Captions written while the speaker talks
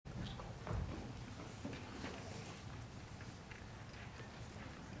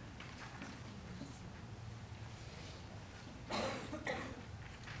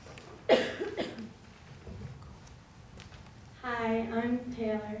Hi, I'm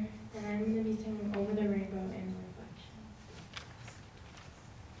Taylor, and I'm going to be singing Over the Rainbow in Reflection.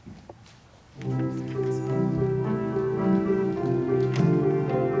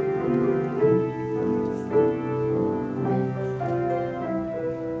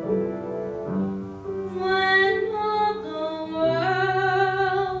 When all the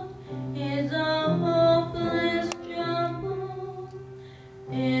world is a hopeless jumble,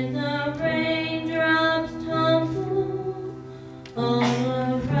 and the raindrops tumble all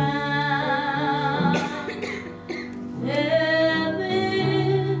around, heaven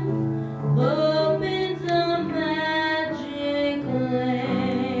opens a magic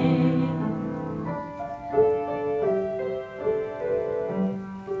lane.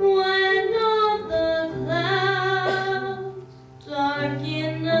 When all the clouds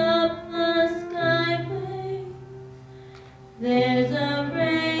darken up the skyway, there's a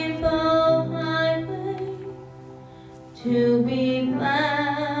rainbow highway to be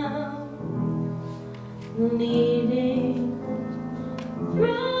found, leading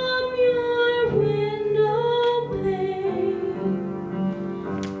from your window pane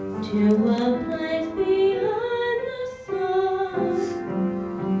to a place beyond the sun,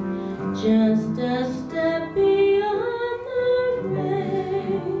 just a step beyond the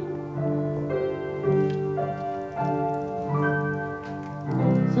rain.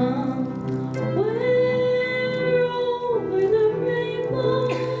 Somewhere over the rainbow,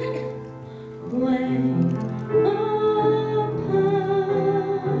 way up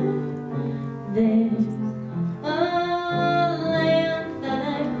high, there's a land that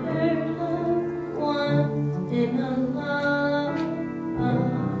I've heard of once in a lullaby.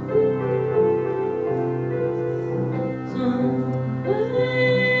 Somewhere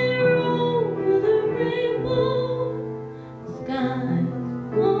over the rainbow, skies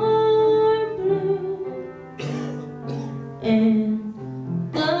are blue, and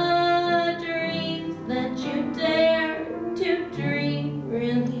the dreams that you dare to dream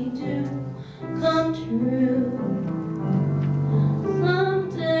really do come true.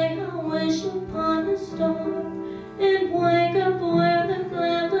 Someday I'll wish upon a star and wake up where the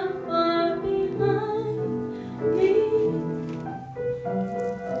clouds are far behind me,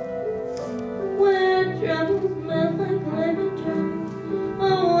 where troubles melt like lemon drops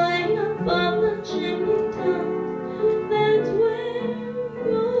away above the chimney top. That's where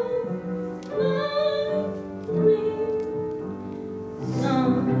you'll find me.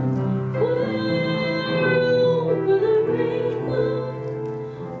 Somewhere over the rainbow,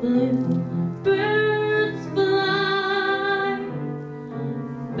 blue birds fly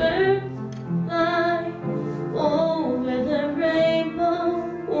over the rainbow.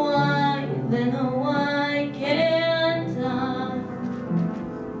 Why then, oh why can't I?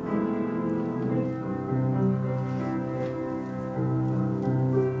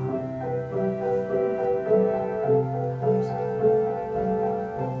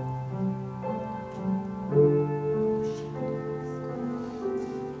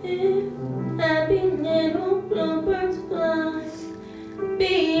 If happy little bluebirds fly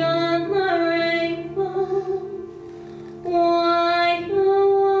beyond